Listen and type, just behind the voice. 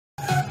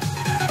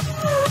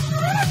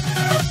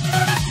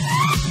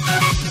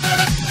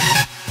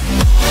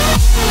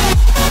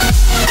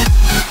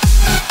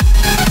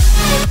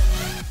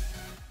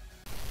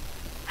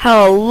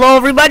Hello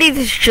everybody,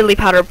 this is Chili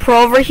Powder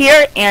Pro over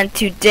here, and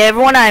today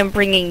everyone I'm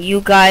bringing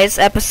you guys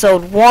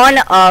episode 1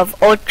 of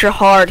Ultra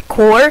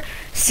Hardcore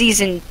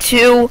Season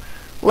 2.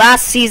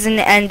 Last season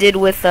ended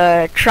with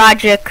a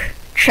tragic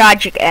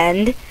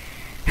end.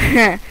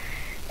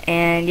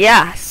 And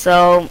yeah,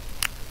 so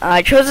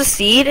I chose a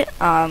seed.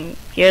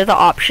 Here are the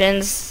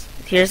options.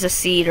 Here's a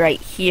seed right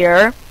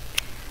here.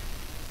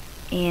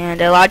 And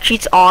I allowed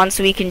cheats on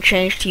so we can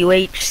change to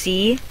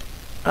UHC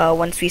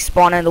once we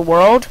spawn in the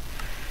world.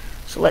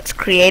 So let's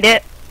create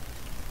it.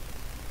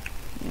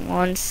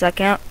 1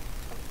 second.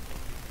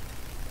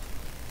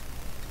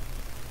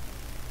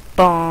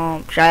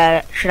 Boom. Should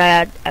I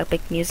add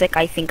epic music?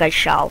 I think I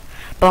shall.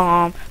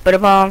 Boom.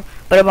 Ba-da-bum.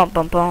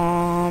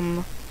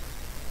 Ba-da-bum-bum-bum.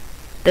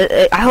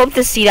 I hope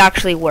this seed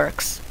actually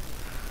works.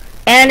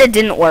 And it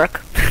didn't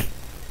work.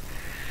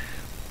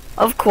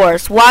 Of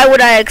course. Why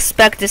would I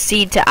expect a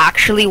seed to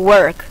actually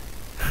work?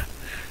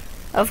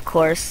 Of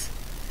course.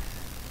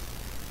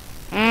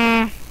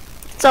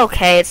 It's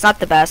okay, it's not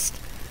the best.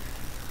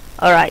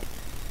 Alright,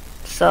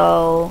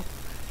 so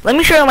let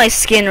me show you my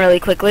skin really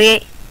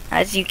quickly.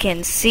 As you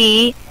can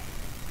see,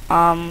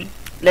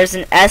 there's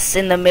an S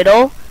in the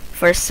middle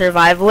for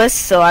survivalist.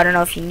 So I don't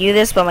know if you knew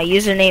this, but my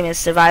username is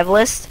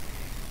survivalist.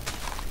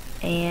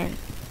 And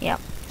yeah,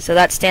 so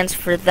that stands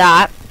for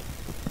that.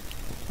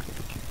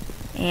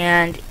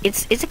 And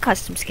it's a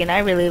custom skin. I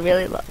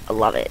really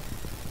love it.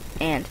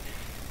 And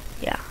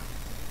yeah,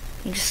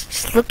 and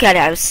just look at it.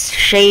 I have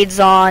shades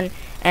on.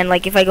 And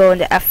like if I go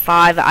into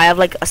F5, I have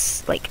like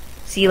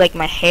see like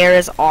my hair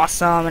is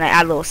awesome, and I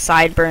add little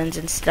sideburns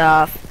and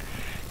stuff.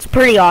 It's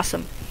pretty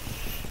awesome.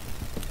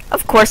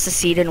 Of course the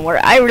seed didn't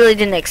work. I really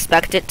didn't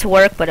expect it to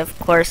work, but of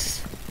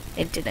course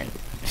it didn't.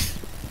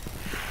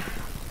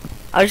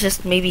 I was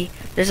just maybe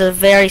there's a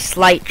very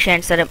slight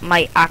chance that it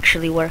might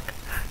actually work.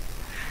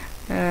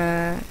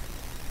 Alright.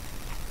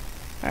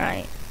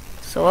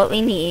 So what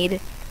we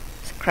need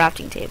is a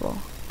crafting table.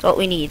 That's what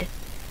we need.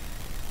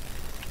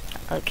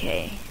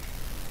 Okay.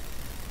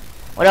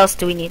 What else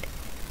do we need?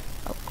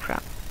 Oh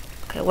crap.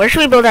 Okay, where should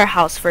we build our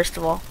house first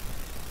of all?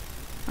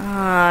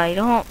 I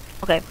don't.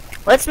 Okay,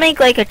 let's make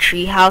like a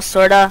tree house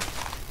sorta.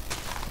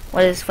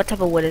 What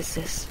type of wood is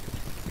this?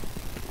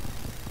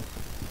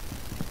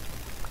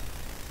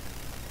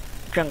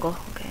 Jungle.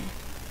 Okay.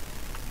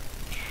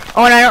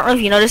 Oh, and I don't know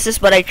if you noticed this,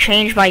 but I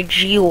changed my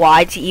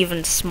GUI to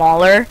even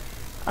smaller.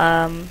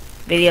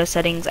 Video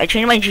settings. I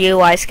changed my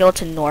GUI scale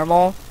to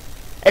normal.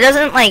 It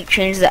doesn't like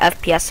change the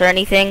FPS or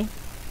anything.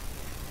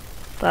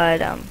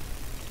 But, I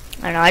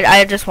don't know,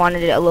 I just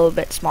wanted it a little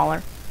bit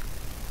smaller.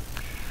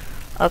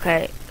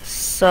 Okay,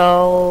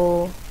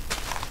 so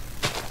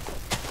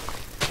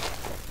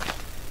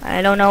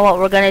I don't know what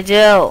we're gonna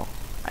do.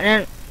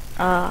 I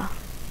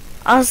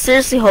was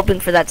seriously hoping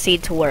for that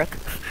seed to work.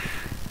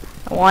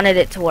 I wanted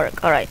it to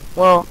work. Alright,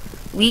 well,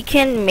 we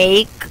can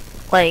make,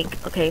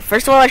 like, okay,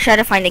 first of all, let's try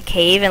to find a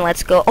cave, and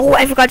let's go. Oh,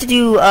 I forgot to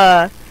do,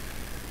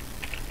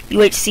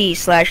 UHC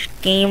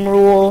 / game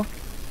rule,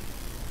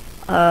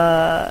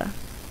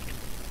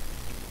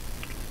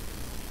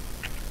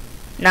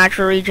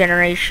 natural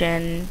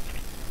regeneration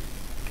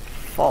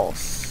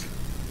false,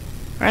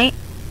 right?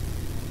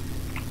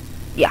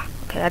 Yeah,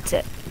 okay, that's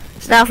it.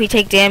 So now if we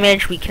take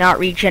damage, we cannot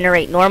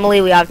regenerate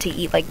normally. We have to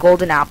eat like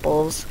golden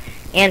apples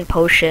and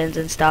potions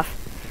and stuff.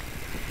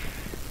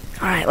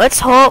 Alright,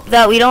 let's hope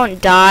that we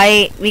don't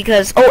die,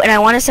 because oh, and I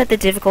want to set the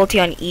difficulty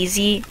on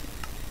easy,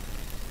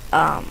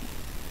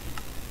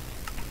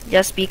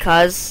 just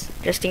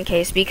in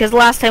case, because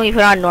last time we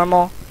put on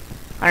normal.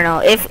 I don't know,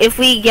 if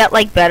we get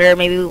like better,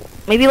 maybe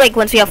like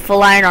once we have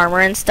full iron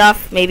armor and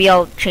stuff, maybe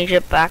I'll change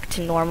it back to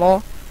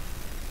normal.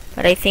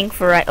 But I think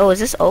for right, oh,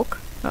 is this oak?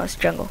 No, it's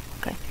jungle.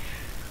 Okay.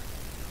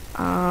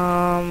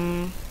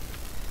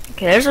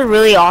 Okay, there's a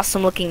really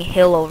awesome looking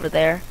hill over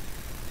there.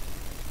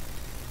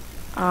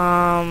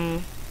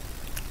 It's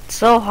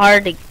so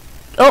hard to.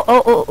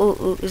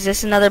 Oh, is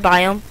this another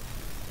biome?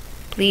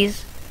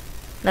 Please,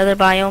 another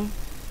biome.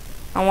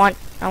 I want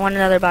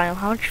another biome.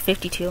 How much?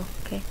 52.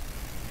 Okay.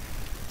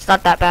 It's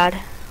not that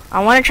bad.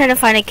 I want to try to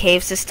find a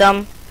cave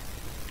system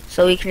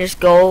so we can just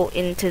go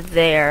into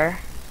there.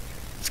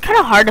 It's kind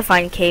of hard to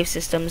find cave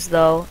systems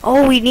though.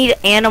 Oh, we need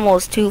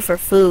animals too for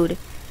food.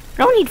 We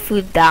don't need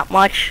food that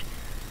much.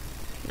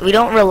 We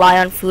don't rely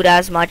on food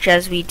as much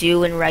as we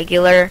do in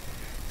regular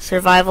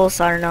survival,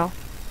 so I don't know.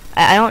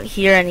 I don't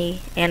hear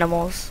any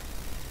animals.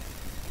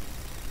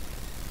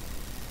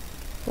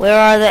 Where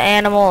are the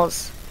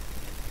animals?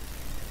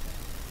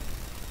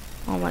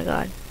 Oh my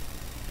god.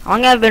 How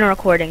long have I been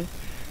recording?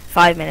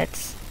 5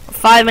 minutes.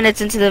 5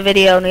 minutes into the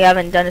video and we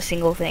haven't done a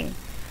single thing.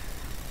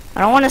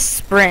 I don't want to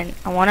sprint.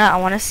 I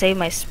want to save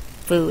my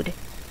food.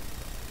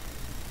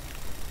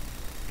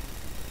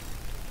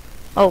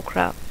 Oh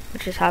crap.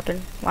 What just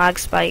happened? Lag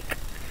spike.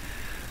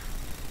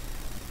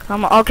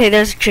 Come on. Okay,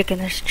 there's a chicken.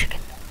 There's a chicken.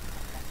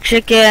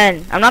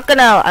 Chicken. I'm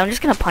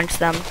just gonna punch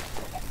them.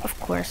 Of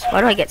course.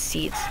 Why do I get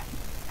seeds?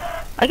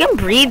 I can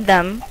breed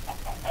them.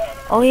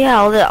 Oh yeah,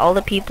 all the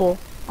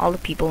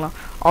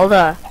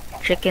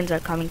chickens are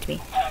coming to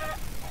me.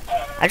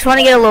 I just want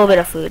to get a little bit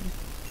of food.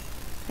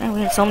 Man,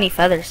 we had so many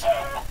feathers.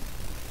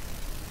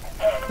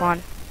 Come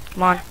on.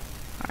 Come on.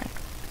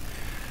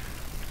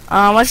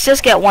 Alright. Let's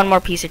just get one more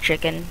piece of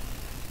chicken.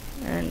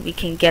 And we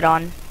can get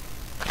on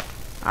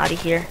out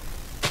of here.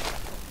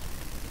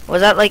 Was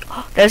that like...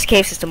 Oh, there's a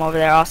cave system over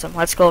there. Awesome.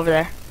 Let's go over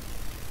there.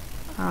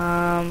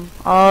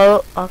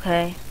 Oh,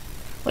 okay.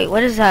 Wait,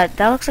 what is that?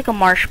 That looks like a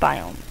marsh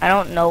biome. I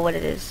don't know what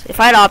it is. If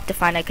I had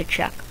Optifine, I could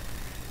check.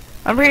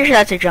 I'm pretty sure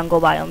that's a jungle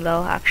biome,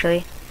 though,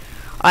 actually.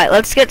 Alright,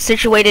 let's get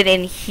situated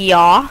in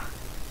here.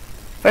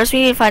 First,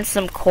 we need to find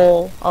some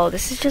coal. Oh,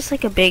 this is just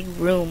like a big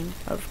room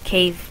of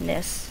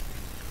caveness.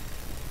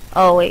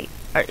 Oh, wait.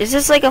 Is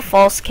this like a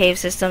false cave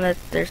system that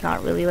there's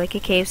not really like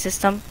a cave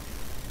system?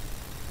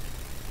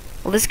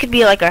 Well, this could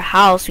be like our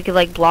house. We could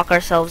like block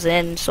ourselves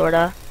in,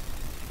 sorta.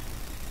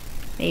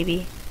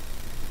 Maybe.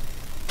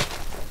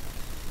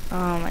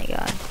 Oh my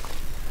god.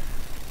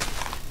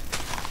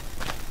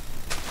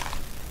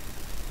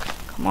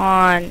 Come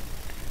on.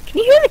 Can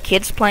you hear the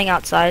kids playing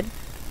outside?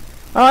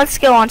 Well, let's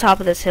go on top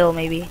of this hill,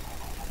 maybe.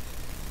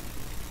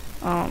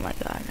 Oh my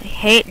god. I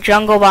hate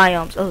jungle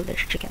biomes. Oh, there's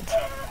chickens.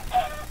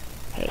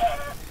 Okay.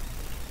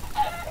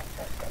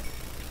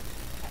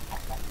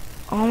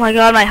 Oh my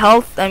god, my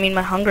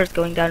hunger is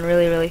going down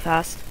really, really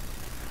fast.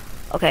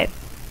 Okay.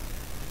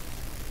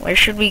 Where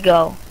should we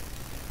go?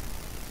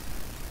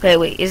 Okay,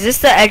 wait. Is this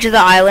the edge of the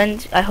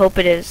island? I hope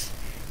it is.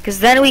 Because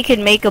then we could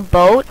make a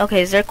boat.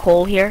 Okay, is there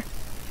coal here?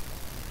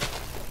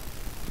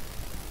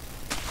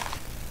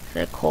 Is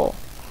there coal?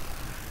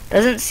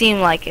 Doesn't seem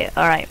like it.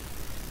 Alright.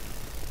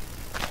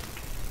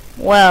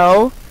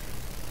 Well.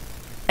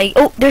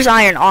 Oh, there's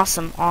iron.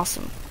 Awesome,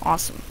 awesome,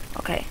 awesome.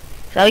 Okay.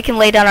 So now we can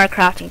lay down our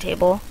crafting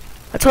table.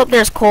 Let's hope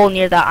there's coal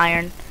near that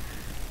iron.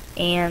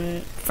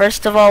 And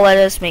first of all, let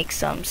us make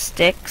some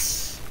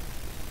sticks.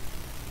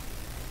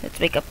 Let's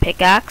make a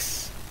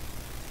pickaxe.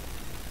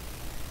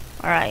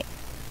 Alright.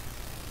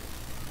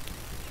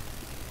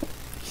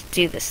 Let's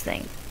do this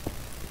thing.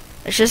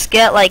 Let's just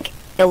get like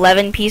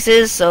 11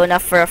 pieces, so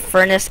enough for a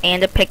furnace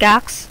and a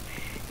pickaxe.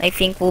 I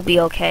think we'll be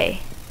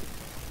okay.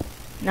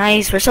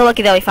 Nice. We're so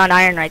lucky that we found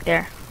iron right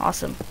there.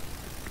 Awesome.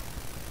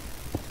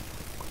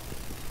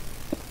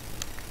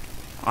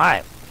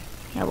 Alright.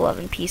 We have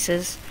 11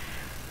 pieces.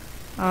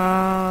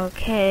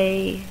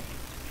 Okay.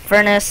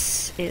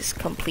 Furnace is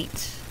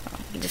complete.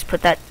 You just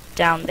put that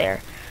down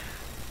there.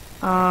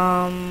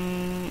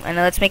 And then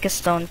let's make a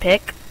stone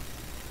pick.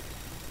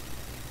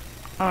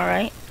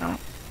 Alright. Oh.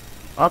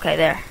 Okay,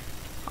 there.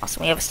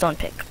 Awesome, we have a stone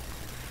pick.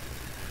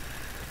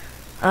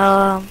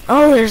 Oh,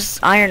 there's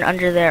iron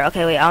under there.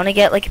 Okay, wait, I want to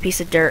get like a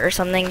piece of dirt or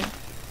something.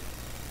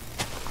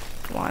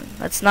 Come on,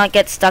 let's not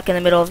get stuck in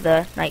the middle of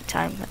the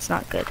nighttime. That's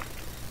not good.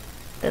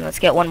 Then let's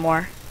get one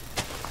more.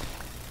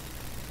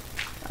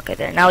 Okay,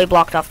 there. Now we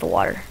blocked off the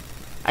water.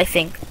 I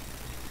think.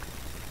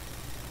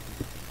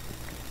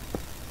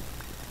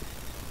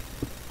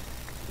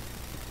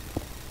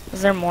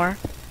 Was there more?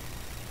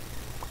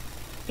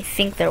 I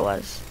think there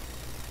was.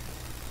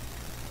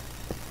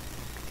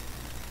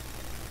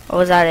 Or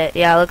was that it?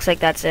 Yeah, it looks like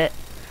that's it.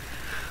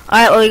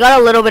 Alright, well, we got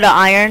a little bit of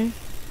iron.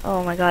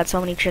 Oh my god, so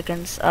many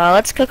chickens.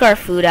 Let's cook our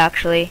food,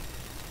 actually.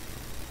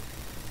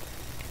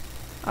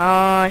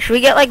 Should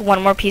we get, like,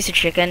 one more piece of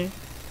chicken?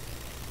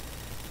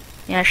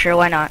 Yeah, sure,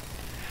 why not?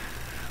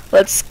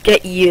 Let's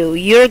get you.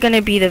 You're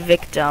gonna be the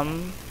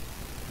victim.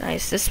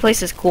 Nice, this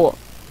place is cool.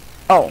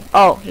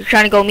 Oh, you're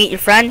trying to go meet your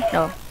friend?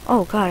 No.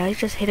 Oh god, I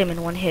just hit him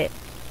in one hit.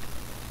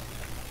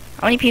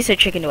 How many pieces of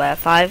chicken do I have?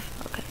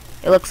 5? Okay,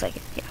 it looks like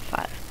it. Yeah,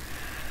 5.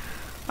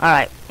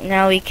 Alright,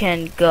 now we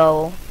can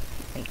go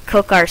and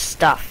cook our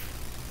stuff.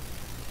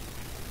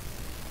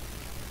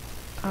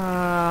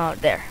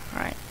 There.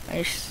 Alright,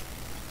 there's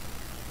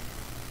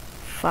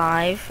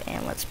 5,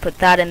 and let's put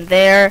that in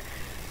there.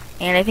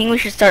 And I think we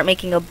should start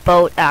making a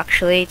boat,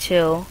 actually,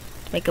 too.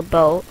 To make a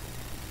boat.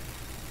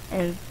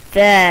 And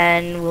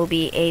then we'll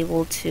be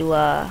able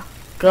to,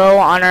 go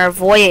on our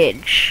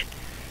voyage.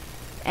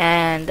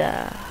 And,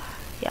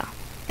 yeah.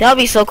 That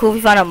would be so cool if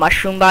we found a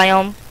mushroom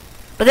biome.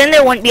 But then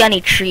there wouldn't be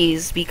any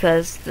trees,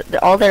 because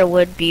all there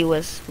would be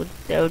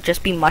there would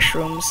just be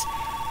mushrooms.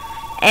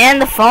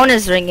 And the phone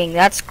is ringing.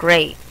 That's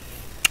great.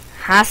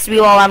 Has to be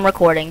while I'm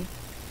recording.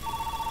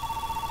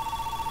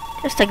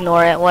 Just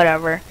ignore it.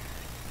 Whatever.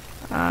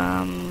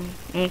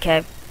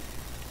 Okay.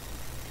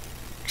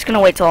 Just gonna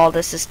wait till all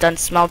this is done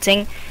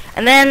smelting.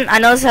 And then, I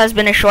know this has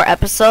been a short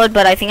episode,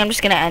 but I think I'm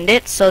just gonna end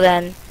it. So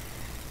then...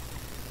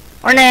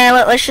 Or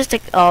nah, let's just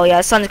take... Oh yeah,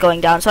 the sun's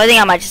going down. So I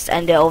think I might just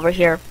end it over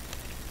here.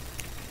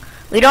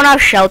 We don't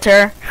have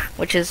shelter,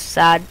 which is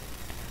sad.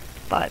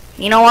 But,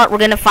 you know what? We're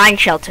gonna find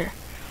shelter.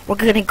 We're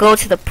gonna go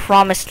to the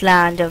promised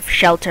land of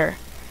shelter.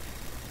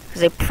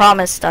 Because they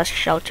promised us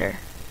shelter.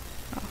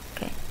 Oh,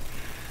 okay.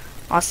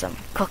 Awesome.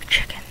 Cooked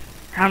chicken.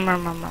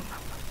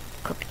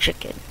 Cooked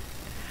chicken.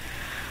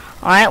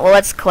 Alright, well,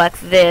 let's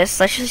collect this.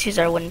 Let's just use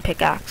our wooden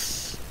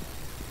pickaxe.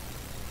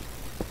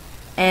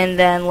 And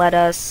then let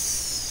us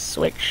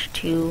switch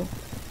to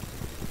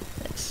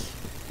this.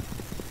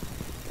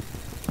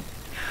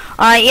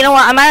 You know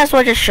what? I might as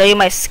well just show you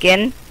my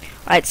skin.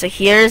 Alright, so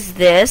here's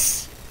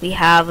this. We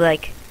have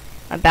like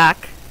my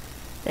back.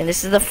 Then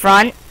this is the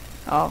front.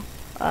 Oh,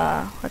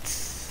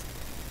 let's.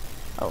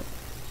 Oh,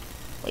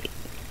 wait.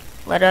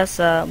 Let us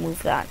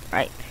move that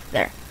right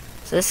there.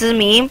 So this is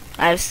me.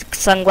 I have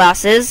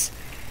sunglasses,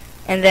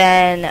 and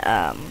then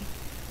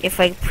if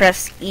I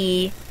press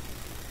E,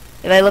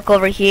 if I look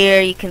over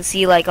here, you can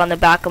see like on the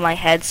back of my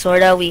head,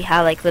 sorta, we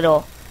have like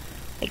little,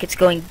 like it's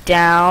going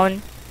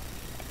down.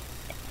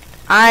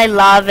 I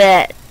love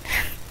it.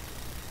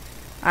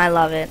 I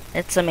love it.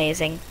 It's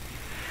amazing.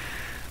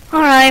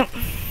 Alright,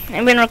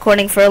 I've been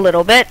recording for a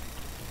little bit.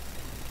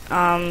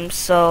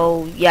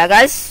 So yeah,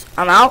 guys,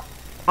 I'm out.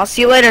 I'll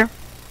see you later.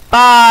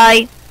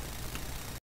 Bye.